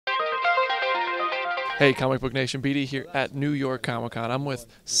Hey, Comic Book Nation, BD here at New York Comic Con. I'm with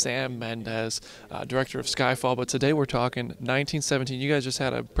Sam Mendes, director of Skyfall, but today we're talking 1917. You guys just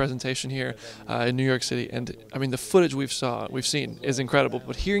had a presentation here in New York City, and I mean the footage we've seen is incredible.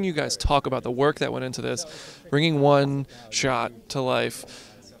 But hearing you guys talk about the work that went into this, bringing one shot to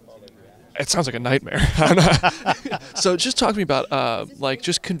life, it sounds like a nightmare. So just talk to me about like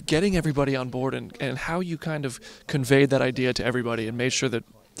just getting everybody on board and how you kind of conveyed that idea to everybody and made sure that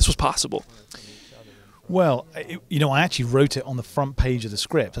this was possible. Well, I actually wrote it on the front page of the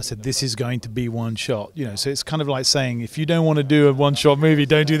script. I said, this is going to be one shot. So it's kind of like saying, if you don't want to do a one-shot movie,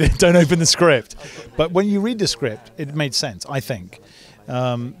 don't do this, don't open the script. But when you read the script, it made sense, I think.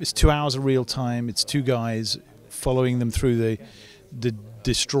 It's 2 hours of real time. It's two guys following them through the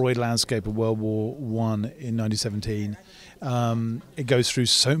destroyed landscape of World War I in 1917. It goes through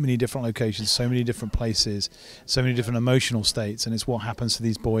so many different locations, so many different places, so many different emotional states, and it's what happens to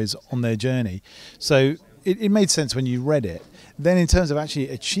these boys on their journey. So it made sense when you read it. Then in terms of actually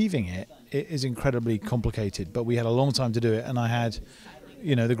achieving it, it is incredibly complicated, but we had a long time to do it, and I had,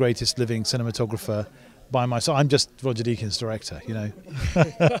 the greatest living cinematographer by my side. I'm just Roger Deakins' director,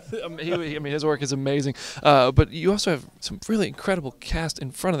 I mean, his work is amazing. But you also have some really incredible cast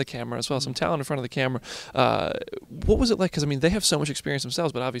in front of the camera as well, some talent in front of the camera. What was it like? Because, I mean, they have so much experience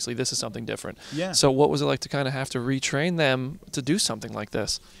themselves, but obviously this is something different. Yeah. So what was it like to kind of have to retrain them to do something like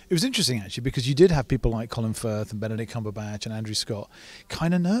this? It was interesting, actually, because you did have people like Colin Firth and Benedict Cumberbatch and Andrew Scott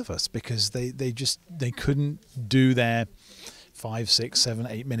kind of nervous because they couldn't do their 5, 6, 7,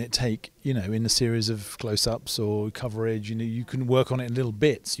 8 minute take, in a series of close-ups or coverage. You can work on it in little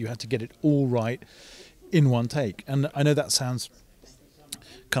bits. You had to get it all right in one take. And I know that sounds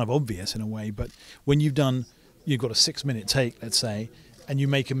kind of obvious in a way, but when you've got a 6-minute take, let's say, and you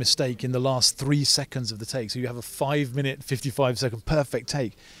make a mistake in the last 3 seconds of the take, so you have a 5-minute, 55-second perfect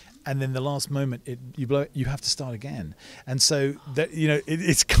take, and then the last moment you have to start again. And so that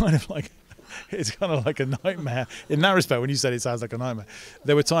it's kind of like. It's kind of like a nightmare in that respect. When you said it sounds like a nightmare,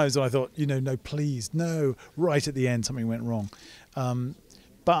 there were times when I thought, no, please, no. Right at the end, something went wrong.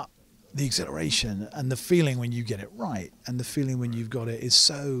 But the exhilaration and the feeling when you get it right, and the feeling when you've got it it's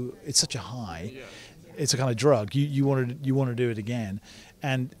such a high. Yeah. It's a kind of drug. You want to do it again,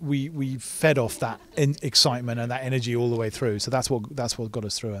 and we fed off that excitement and that energy all the way through. So that's what got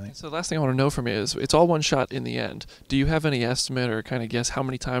us through, I think. So the last thing I want to know from you is, it's all one shot in the end. Do you have any estimate or kind of guess how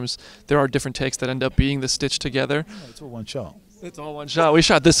many times there are different takes that end up being the stitch together? No, it's all one shot. It's all one shot. We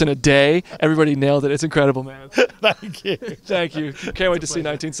shot this in a day. Everybody nailed it. It's incredible, man. Thank you. Thank you. Can't wait to see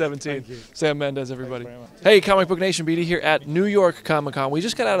 1917. Thank you. Sam Mendes, everybody. Hey, Comic Book Nation, BD here at New York Comic Con. We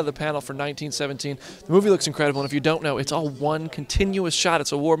just got out of the panel for 1917. The movie looks incredible, and if you don't know, it's all one continuous shot.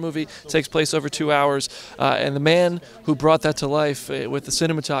 It's a war movie. It takes place over 2 hours, and the man who brought that to life with the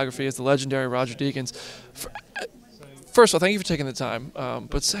cinematography is the legendary Roger Deakins. First of all, thank you for taking the time.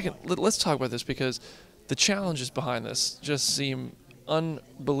 But second, let's talk about this, because the challenges behind this just seem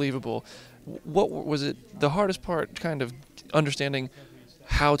unbelievable. What was it? The hardest part, kind of understanding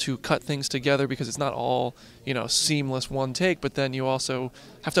how to cut things together, because it's not all seamless one take. But then you also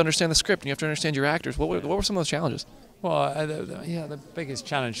have to understand the script and you have to understand your actors. What were some of those challenges? Well, the biggest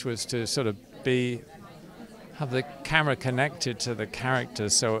challenge was to sort of have the camera connected to the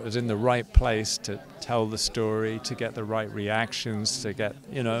characters, so it was in the right place to tell the story, to get the right reactions, to get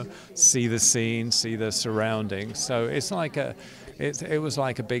see the scene, see the surroundings. So it's like it was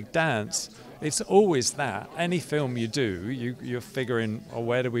like a big dance. It's always that. Any film you do, you're figuring,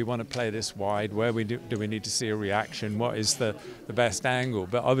 where do we want to play this wide? Where do we need to see a reaction? What is the best angle?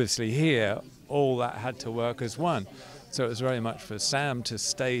 But obviously here, all that had to work as one. So it was very much for Sam to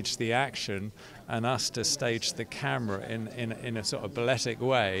stage the action and us to stage the camera in a sort of balletic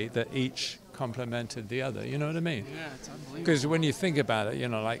way that each complemented the other. You know what I mean? Yeah, it's unbelievable. Because when you think about it,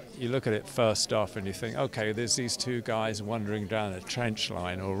 like you look at it first off and you think, okay, there's these two guys wandering down a trench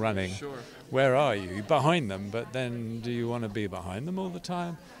line or running. Sure. Where are you? You're behind them, but then do you want to be behind them all the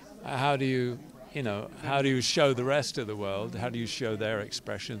time? How do you show the rest of the world? How do you show their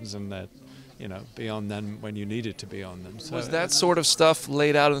expressions and their be on them when you needed to be on them. So was that sort of stuff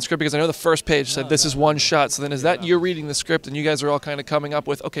laid out in the script? Because I know the first page said this is one shot. So then is that you're reading the script and you guys are all kind of coming up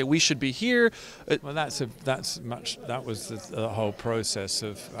with, okay, we should be here? Well, that was the whole process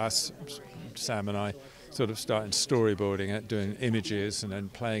of us, Sam and I, sort of starting storyboarding it, doing images and then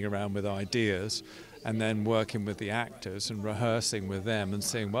playing around with ideas, and then working with the actors and rehearsing with them and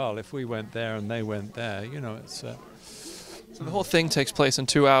saying, well, if we went there and they went there, it's... So the whole thing takes place in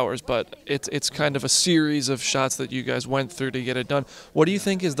 2 hours, but it's kind of a series of shots that you guys went through to get it done. What do you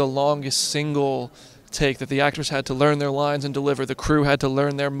think is the longest single take that the actors had to learn their lines and deliver, the crew had to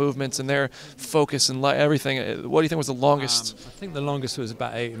learn their movements and their focus and everything? What do you think was the longest? I think the longest was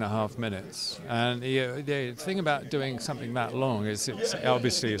about 8.5 minutes. And the thing about doing something that long is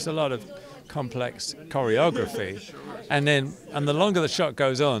it's a lot of complex choreography, and the longer the shot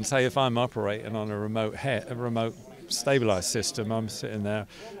goes on, say if I'm operating on a remote stabilized system, I'm sitting there,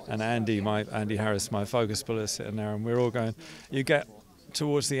 and Andy Harris, my focus puller, is sitting there, and we're all going. You get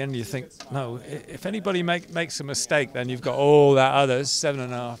towards the end, you think, no, if anybody makes a mistake, then you've got all that other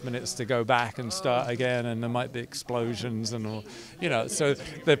 7.5 minutes to go back and start again, and there might be explosions and all, so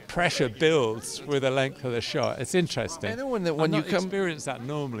the pressure builds with the length of the shot. It's interesting. And then when you experience that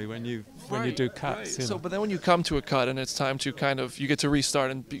normally when you do cuts. Right. So, but then when you come to a cut and it's time to you get to restart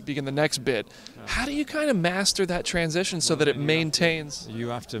and begin the next bit, how do you kind of master that transition so that it maintains? You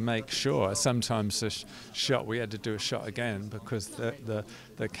have to make sure. Sometimes the shot, we had to do a shot again because the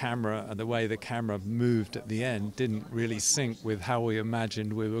camera and the way the camera moved at the end didn't really sync with how we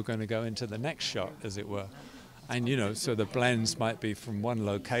imagined we were going to go into the next shot, as it were. And so the blends might be from one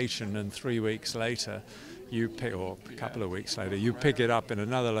location, and 3 weeks later or a couple of weeks later, you pick it up in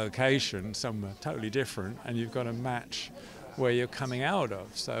another location, somewhere totally different, and you've got to match where you're coming out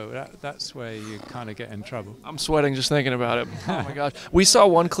of. So that's where you kind of get in trouble. I'm sweating just thinking about it. Oh my gosh. We saw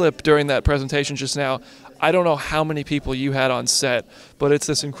one clip during that presentation just now. I don't know how many people you had on set, but it's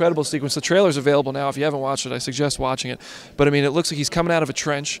this incredible sequence. The trailer's available now. If you haven't watched it, I suggest watching it. But I mean, it looks like he's coming out of a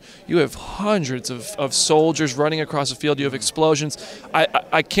trench. You have hundreds of soldiers running across the field. You have explosions.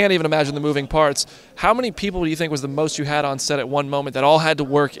 I can't even imagine the moving parts. How many people do you think was the most you had on set at one moment that all had to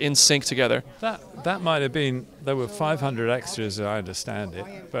work in sync together? That might have been, there were 500 extras, as I understand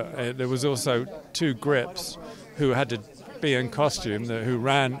it, but there was also 2 grips who had to be in costume, who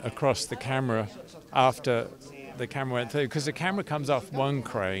ran across the camera after the camera went through, because the camera comes off one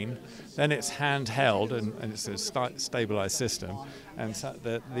crane, then it's handheld, and it's a stabilized system, and so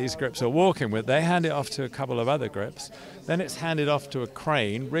these grips are walking with. They hand it off to a couple of other grips, then it's handed off to a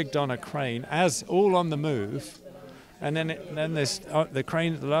crane, rigged on a crane, as all on the move, and then there's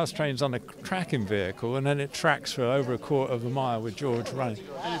the last train's on a tracking vehicle, and then it tracks for over a quarter of a mile with George running.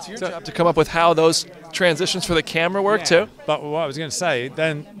 And it's your job to come up with how those transitions for the camera work too? But what I was going to say,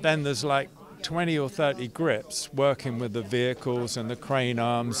 then there's like 20 or 30 grips working with the vehicles and the crane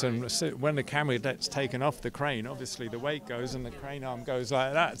arms, and when the camera gets taken off the crane, obviously the weight goes and the crane arm goes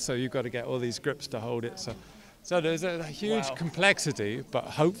like that, so you've got to get all these grips to hold it. So there's a huge complexity, but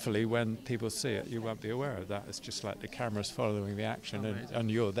hopefully when people see it, you won't be aware of that. It's just like the camera's following the action, and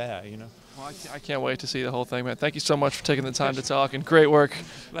you're there, Well, I can't wait to see the whole thing, man. Thank you so much for taking the time to talk, and great work.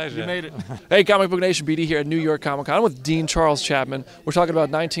 Pleasure. You made it. Hey, Comic Book Nation, BD here at New York Comic Con. I'm with Dean Charles Chapman. We're talking about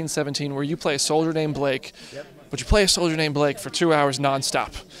 1917, where you play a soldier named Blake, but you play a soldier named Blake for 2 hours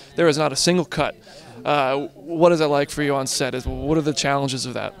nonstop. There is not a single cut. What is that like for you on set? What are the challenges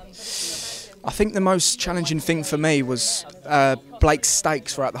of that? I think the most challenging thing for me was Blake's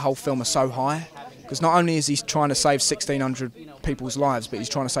stakes throughout the whole film are so high, because not only is he trying to save 1,600 people's lives, but he's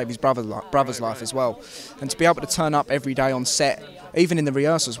trying to save his brother's life as well. And to be able to turn up every day on set, even in the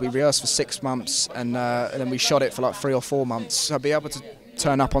rehearsals, we rehearsed for 6 months, and then we shot it for like 3 or 4 months. So be able to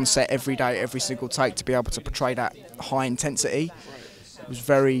turn up on set every day, every single take, to be able to portray that high intensity, it was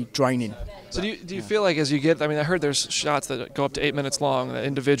very draining. So do you feel like as you get, I mean, I heard there's shots that go up to 8 minutes long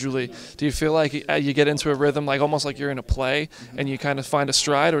individually. Do you feel like you get into a rhythm, like almost like you're in a play, and you kind of find a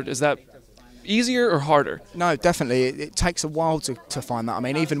stride, or is that easier or harder? No, definitely. It takes a while to find that. I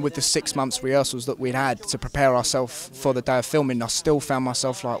mean, even with the 6 months rehearsals that we'd had to prepare ourselves for the day of filming, I still found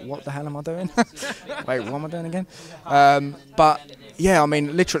myself like, what the hell am I doing? Wait, what am I doing again? But yeah, I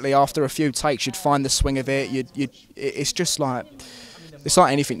mean, literally after a few takes, you'd find the swing of it. It's just like, it's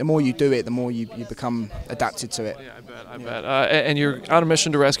like anything. The more you do it, the more you become adapted to it. Yeah, I bet. And you're on a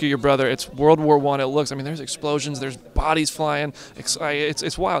mission to rescue your brother. It's World War I. It looks, I mean, there's explosions, there's bodies flying.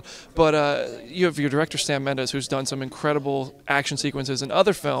 It's wild. But you have your director, Sam Mendes, who's done some incredible action sequences in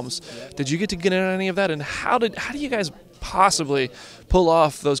other films. Did you get to get in on any of that? And how do you guys possibly pull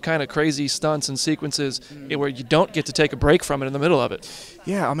off those kind of crazy stunts and sequences where you don't get to take a break from it in the middle of it?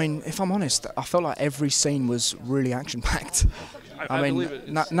 Yeah, I mean, if I'm honest, I felt like every scene was really action-packed. I mean,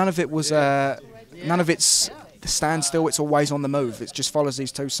 none of it was, none of it's the standstill. It's always on the move. It just follows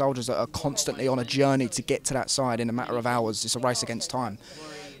these 2 soldiers that are constantly on a journey to get to that side in a matter of hours. It's a race against time.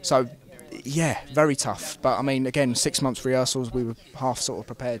 So, yeah, very tough. But I mean, again, 6 months rehearsals, we were half sort of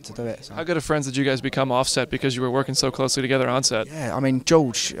prepared to do it. So. How good of friends did you guys become off set because you were working so closely together on set? Yeah, I mean,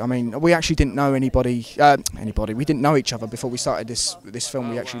 George. I mean, we actually didn't know anybody. We didn't know each other before we started this film.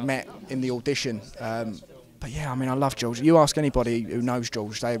 We actually met in the audition. But yeah, I mean, I love George. You ask anybody who knows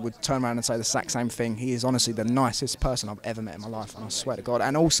George, they would turn around and say the exact same thing. He is honestly the nicest person I've ever met in my life, and I swear to God.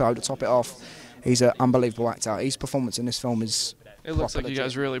 And also, to top it off, he's an unbelievable actor. His performance in this film is It looks like you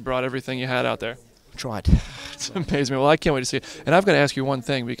guys really brought everything you had out there. tried. It's amazing. Well, I can't wait to see it. And I've got to ask you one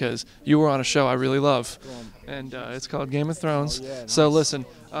thing, because you were on a show I really love, and it's called Game of Thrones. Oh, yeah, nice. So listen,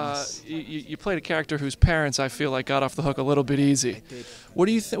 Nice. you played a character whose parents I feel like got off the hook a little bit easy. What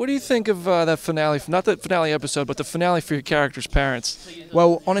do you think of that finale? Not the finale episode, but the finale for your character's parents.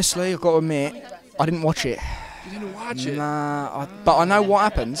 Well, honestly, I've got to admit, I didn't watch it. You didn't watch it. Nah, but I know what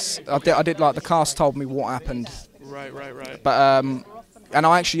happens. I did like the cast told me what happened. Right. But and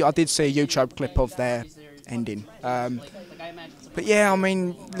I did see a YouTube clip of their ending. But yeah, I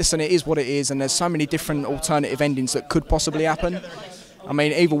mean, listen, it is what it is, and there's so many different alternative endings that could possibly happen. I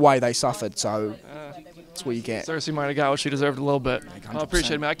mean, either way, they suffered, so that's what you get. Cersei might have got what she deserved a little bit. I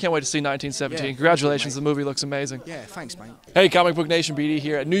appreciate it, man. I can't wait to see 1917. Yeah, Congratulations, thank the movie looks amazing. Yeah, thanks, mate. Hey, Comic Book Nation BD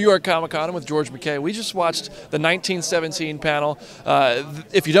here at New York Comic Con. I'm with George MacKay. We just watched the 1917 panel.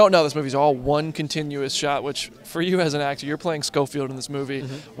 If you don't know, this movie's all one continuous shot, which for you as an actor, you're playing Schofield in this movie.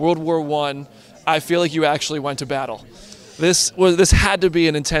 World War I. I feel like you actually went to battle. This had to be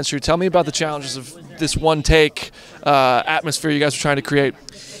an intense shoot. Tell me about the challenges of this one take atmosphere you guys were trying to create.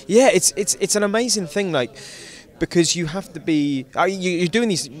 Yeah, it's an amazing thing, like, because you have to be you're doing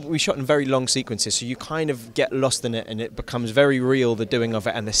these. We shot in very long sequences, so you kind of get lost in it, and it becomes very real, the doing of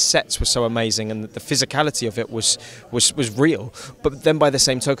it, and the sets were so amazing, and the physicality of it was real. But then by the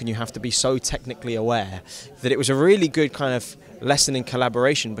same token, you have to be so technically aware that it was a really good kind of lesson in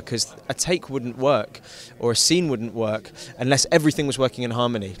collaboration, because a take wouldn't work or a scene wouldn't work unless everything was working in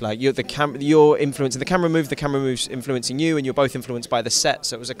harmony. Like you're influencing the camera moves influencing you, and you're both influenced by the set.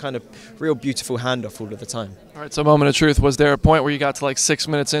 So it was a kind of real beautiful handoff all of the time. All right, so moment of truth. Was there a point where you got to like 6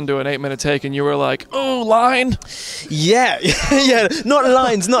 minutes into an 8-minute take and you were like, oh, line? Yeah, yeah, not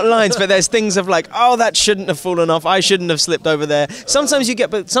lines, but there's things of like, oh, that shouldn't have fallen off. I shouldn't have slipped over there. Sometimes you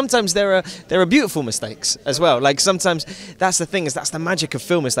get, but sometimes there are beautiful mistakes as well. Like sometimes that's the thing, is that's the magic of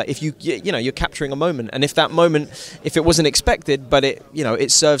film, is that if you're capturing a moment, and if that moment, if it wasn't expected, but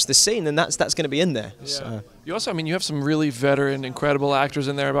it serves the scene, then that's going to be in there. Yeah. So. You also, I mean, you have some really veteran, incredible actors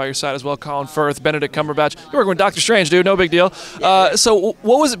in there by your side as well. Colin Firth, Benedict Cumberbatch. You're working with Doctor Strange, dude. No big deal. So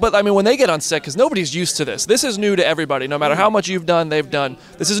what was it? But I mean, when they get on set, because nobody's used to this. This is new to everybody. No matter how much you've done, they've done.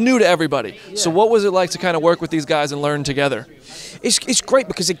 This is new to everybody. Yeah. So what was it like to kind of work with these guys and learn together? It's great,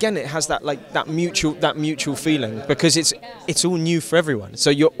 because again, it has that mutual feeling, because it's all new for everyone. So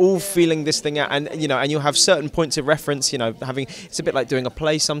you're all feeling this thing out, and you'll have certain points of reference. It's a bit like doing a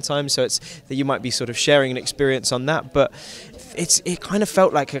play sometimes. So it's that you might be sort of sharing an experience on that, but it kind of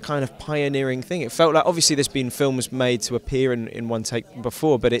felt like a kind of pioneering thing. It felt like, obviously there's been films made to appear in one take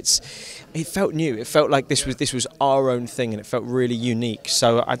before, but it felt new. It felt like this was our own thing, and it felt really unique.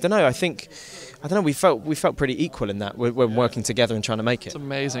 So I don't know. We felt pretty equal in that when working together and trying to make it. It's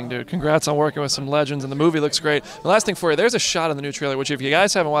amazing, dude. Congrats on working with some legends, and the movie looks great. The last thing for you, there's a shot in the new trailer, which if you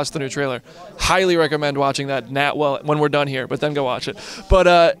guys haven't watched the new trailer, highly recommend watching that when we're done here, but then go watch it.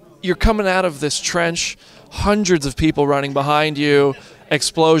 But you're coming out of this trench, hundreds of people running behind you,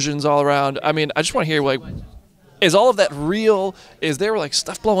 explosions all around. I mean, I just want to hear, like, is all of that real? Is there like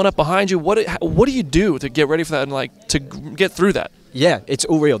stuff blowing up behind you? What do you do to get ready for that and like to get through that? Yeah, it's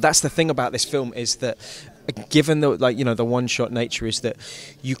all real. That's the thing about this film, is that given the one-shot nature, is that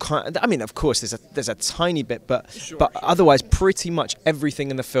you can't. I mean, of course, there's a tiny bit, but otherwise, pretty much everything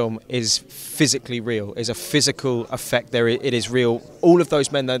in the film is physically real. Is a physical effect. It is real. All of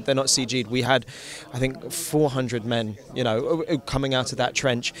those men, they're not CG'd. We had, I think, 400 men, coming out of that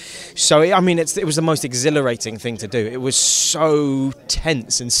trench. So I mean, it was the most exhilarating thing to do. It was so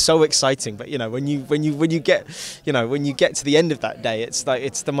tense and so exciting. But when you get to the end of that day, it's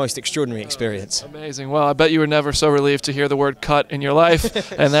the most extraordinary experience. Amazing. Well, I bet you were never so relieved to hear the word cut in your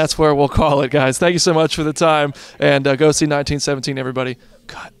life, and that's where we'll call it, guys. Thank you so much for the time, and go see 1917, everybody.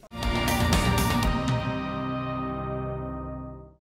 Cut.